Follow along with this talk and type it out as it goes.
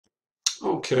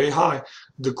Okay, hi.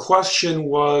 The question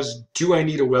was, do I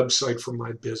need a website for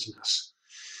my business?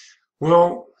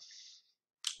 Well,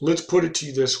 let's put it to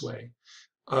you this way.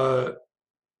 Uh,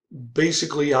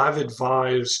 Basically, I've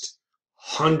advised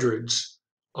hundreds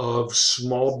of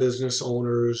small business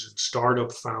owners and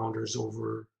startup founders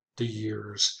over the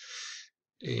years.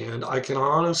 And I can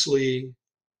honestly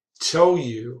tell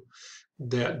you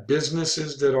that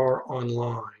businesses that are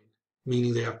online,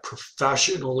 meaning they have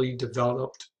professionally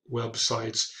developed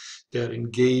websites that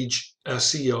engage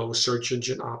SEO, search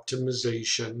engine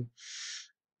optimization,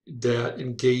 that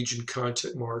engage in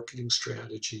content marketing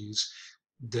strategies,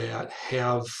 that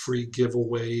have free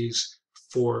giveaways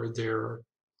for their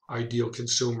ideal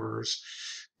consumers,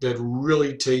 that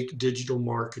really take digital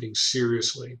marketing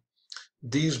seriously.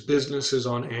 These businesses,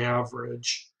 on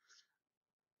average,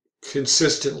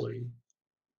 consistently,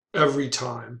 every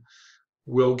time,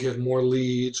 will get more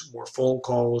leads, more phone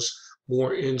calls,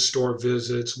 more in-store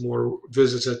visits, more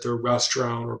visits at their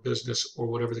restaurant or business or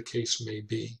whatever the case may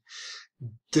be.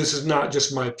 This is not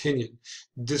just my opinion.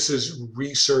 This is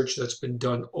research that's been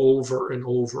done over and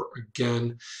over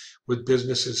again with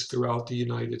businesses throughout the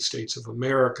United States of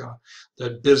America,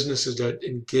 that businesses that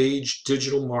engage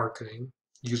digital marketing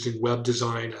using web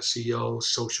design, SEO,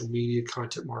 social media,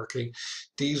 content marketing,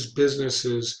 these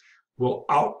businesses will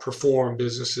outperform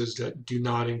businesses that do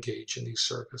not engage in these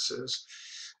services.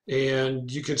 And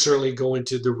you can certainly go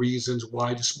into the reasons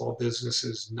why do small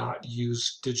businesses not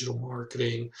use digital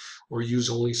marketing or use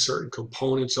only certain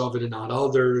components of it and not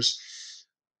others.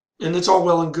 And it's all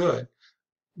well and good.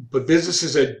 But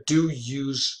businesses that do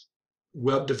use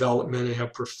web development and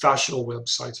have professional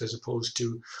websites as opposed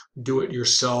to do it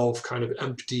yourself, kind of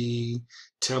empty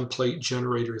template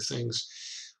generator things,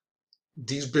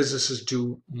 these businesses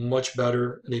do much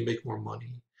better and they make more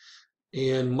money.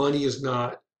 And money is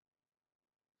not,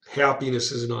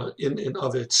 happiness is not in and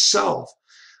of itself,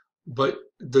 but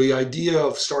the idea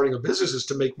of starting a business is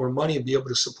to make more money and be able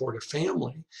to support a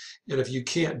family. And if you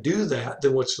can't do that,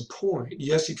 then what's the point?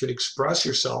 Yes, you can express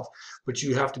yourself, but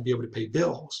you have to be able to pay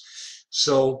bills.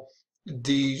 So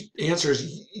the answer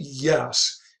is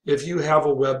yes. If you have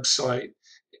a website,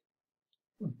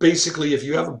 basically, if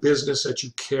you have a business that you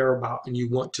care about and you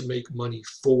want to make money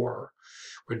for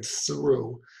and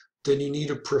through, then you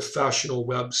need a professional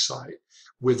website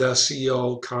with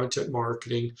SEO, content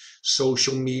marketing,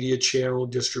 social media channel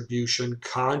distribution,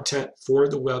 content for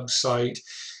the website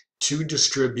to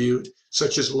distribute,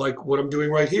 such as like what I'm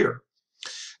doing right here.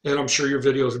 And I'm sure your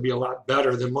videos would be a lot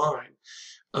better than mine.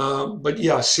 But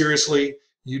yeah, seriously,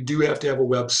 you do have to have a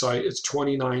website. It's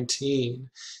 2019.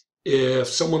 If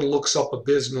someone looks up a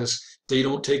business, they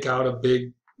don't take out a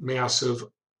big, massive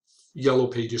Yellow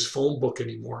Pages phone book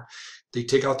anymore. They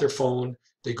take out their phone,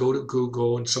 they go to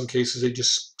Google, in some cases they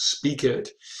just speak it,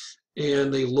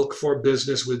 and they look for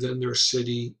business within their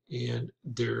city and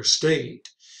their state.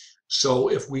 So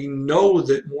if we know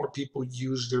that more people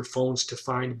use their phones to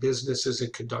find businesses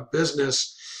and conduct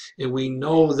business, and we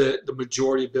know that the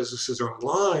majority of businesses are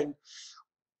online,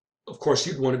 of course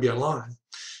you'd want to be online.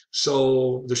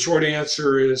 So the short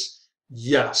answer is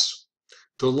yes.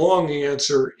 The long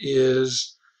answer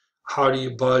is, how do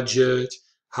you budget?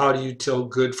 How do you tell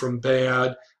good from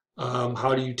bad?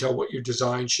 How do you tell what your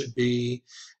design should be?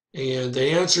 And the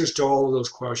answers to all of those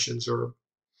questions are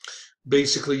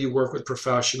basically you work with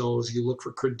professionals, you look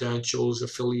for credentials,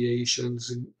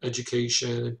 affiliations, and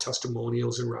education, and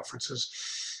testimonials and references.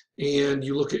 And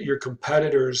you look at your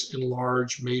competitors in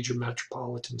large major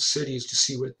metropolitan cities to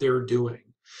see what they're doing.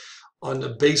 On the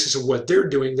basis of what they're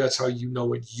doing, that's how you know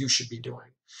what you should be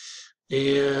doing.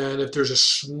 And if there's a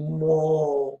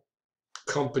small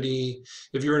company,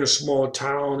 if you're in a small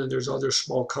town and there's other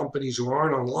small companies who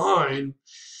aren't online,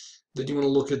 then you want to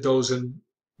look at those in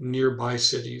nearby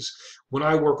cities. When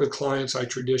I work with clients, I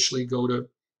traditionally go to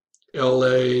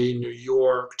LA, New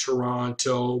York,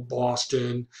 Toronto,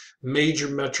 Boston, major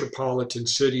metropolitan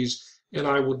cities, and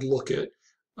I would look at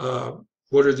uh,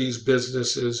 what are these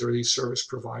businesses or these service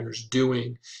providers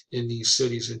doing in these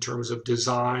cities in terms of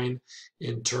design,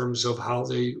 in terms of how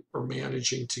they are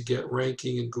managing to get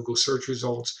ranking in Google search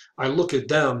results. I look at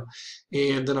them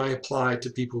and then I apply it to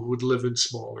people who would live in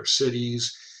smaller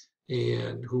cities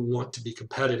and who want to be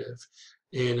competitive.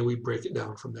 And we break it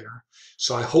down from there.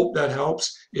 So I hope that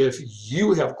helps. If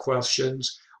you have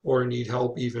questions or need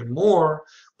help even more,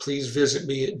 please visit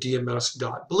me at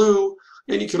DMS.BLUE.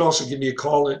 And you can also give me a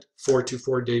call at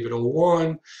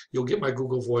 424-DAVID01. You'll get my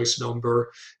Google Voice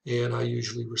number, and I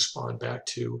usually respond back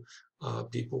to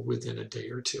people within a day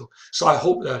or two. So I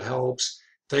hope that helps.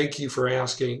 Thank you for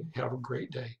asking. Have a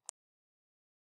great day.